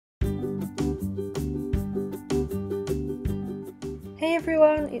Hey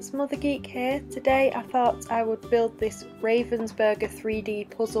everyone, it's Mother Geek here. Today I thought I would build this Ravensburger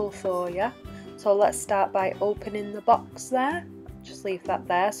 3D puzzle for you. So let's start by opening the box there. Just leave that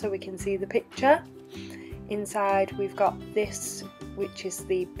there so we can see the picture. Inside we've got this, which is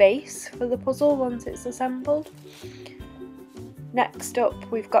the base for the puzzle once it's assembled. Next up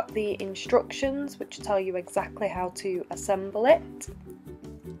we've got the instructions, which tell you exactly how to assemble it.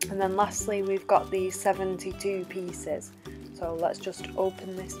 And then lastly we've got the 72 pieces. So let's just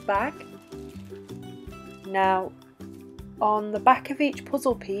open this bag. Now on the back of each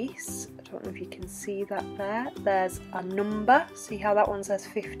puzzle piece, I don't know if you can see that there's a number. See how that one says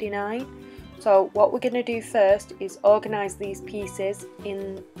 59? So what we're going to do first is organise these pieces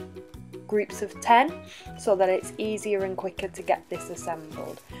in groups of 10 so that it's easier and quicker to get this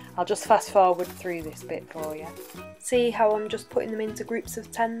assembled. I'll just fast forward through this bit for you. See how I'm just putting them into groups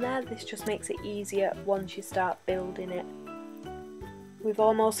of 10 there? This just makes it easier once you start building it. We've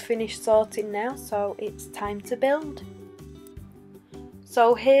almost finished sorting now, so it's time to build.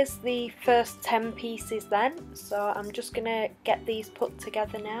 So here's the first 10 pieces then, so I'm just going to get these put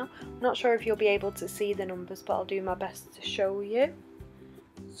together now. I'm not sure if you'll be able to see the numbers, but I'll do my best to show you.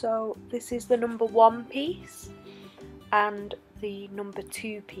 So this is the number 1 piece and the number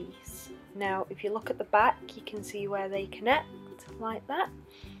 2 piece. Now if you look at the back you can see where they connect like that.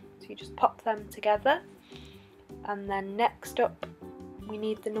 So you just pop them together, and then next up we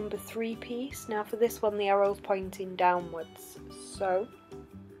need the number 3 piece. Now for this one the arrow's pointing downwards, so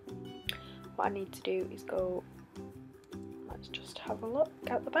what I need to do is go, let's just have a look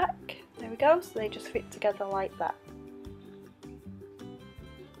at the back. There we go, so they just fit together like that.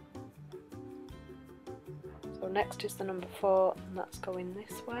 So next is the number 4, and that's going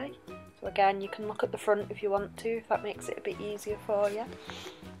this way. So again, you can look at the front if you want to, if that makes it a bit easier for you.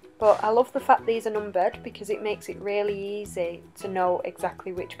 But I love the fact these are numbered because it makes it really easy to know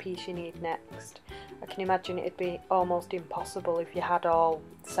exactly which piece you need next. I can imagine it'd be almost impossible if you had all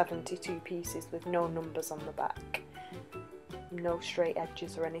 72 pieces with no numbers on the back. No straight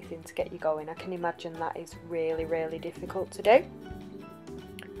edges or anything to get you going. I can imagine that is really, really difficult to do.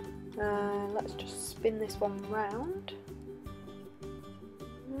 Let's just spin this one round.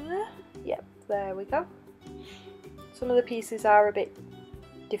 Yep, there we go. Some of the pieces are a bit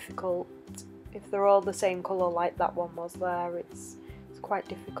difficult. If they're all the same colour like that one was there, it's quite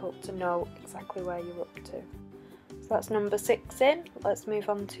difficult to know exactly where you're up to. So that's number 6 in. Let's move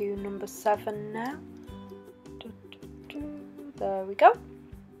on to number 7 now. There we go.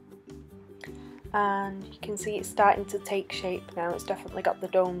 And you can see it's starting to take shape now. It's definitely got the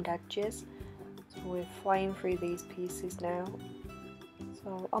domed edges. So we're flying through these pieces now.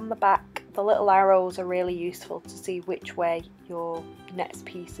 So on the back, the little arrows are really useful to see which way your next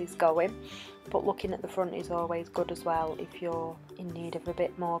piece is going, but looking at the front is always good as well if you're in need of a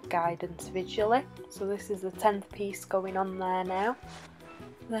bit more guidance visually. So this is the 10th piece going on there now.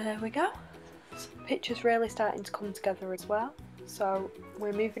 There we go. So the picture's really starting to come together as well. So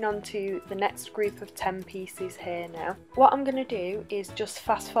we're moving on to the next group of 10 pieces here now. What I'm going to do is just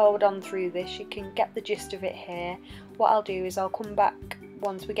fast forward on through this. You can get the gist of it here. What I'll do is I'll come back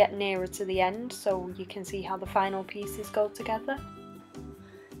once we get nearer to the end so you can see how the final pieces go together.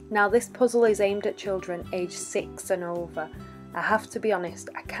 Now this puzzle is aimed at children aged 6 and over. I have to be honest,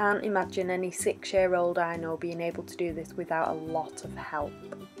 I can't imagine any 6-year-old I know being able to do this without a lot of help.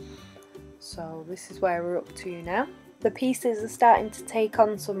 So this is where we're up to now. The pieces are starting to take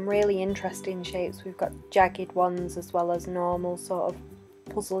on some really interesting shapes. We've got jagged ones as well as normal sort of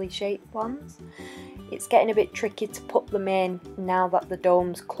puzzly shaped ones. It's getting a bit tricky to put them in now that the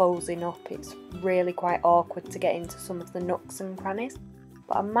dome's closing up. It's really quite awkward to get into some of the nooks and crannies.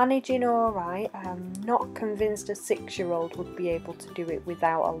 But I'm managing alright. I'm not convinced a 6-year-old would be able to do it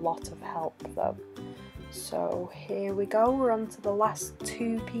without a lot of help though. So here we go, we're on to the last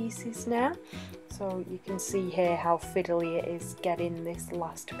 2 pieces now. So you can see here how fiddly it is getting this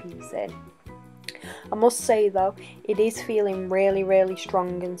last piece in. I must say though, it is feeling really, really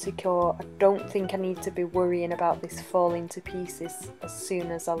strong and secure. I don't think I need to be worrying about this falling to pieces as soon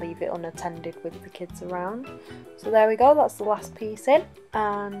as I leave it unattended with the kids around. So there we go, that's the last piece in,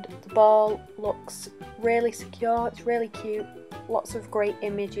 and the ball looks really secure, it's really cute. Lots of great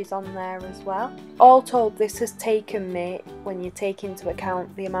images on there as well. All told, this has taken me, when you take into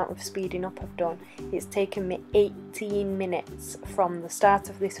account the amount of speeding up I've done, it's taken me 18 minutes from the start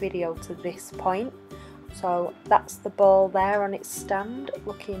of this video to this point. So that's the ball there on its stand,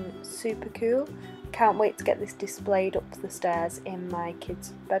 looking super cool. Can't wait to get this displayed up the stairs in my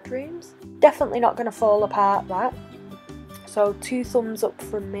kids' bedrooms. Definitely not going to fall apart that. So 2 thumbs up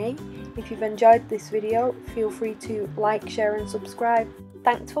from me. If you've enjoyed this video, feel free to like, share and subscribe.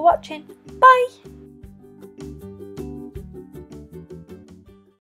 Thanks for watching. Bye!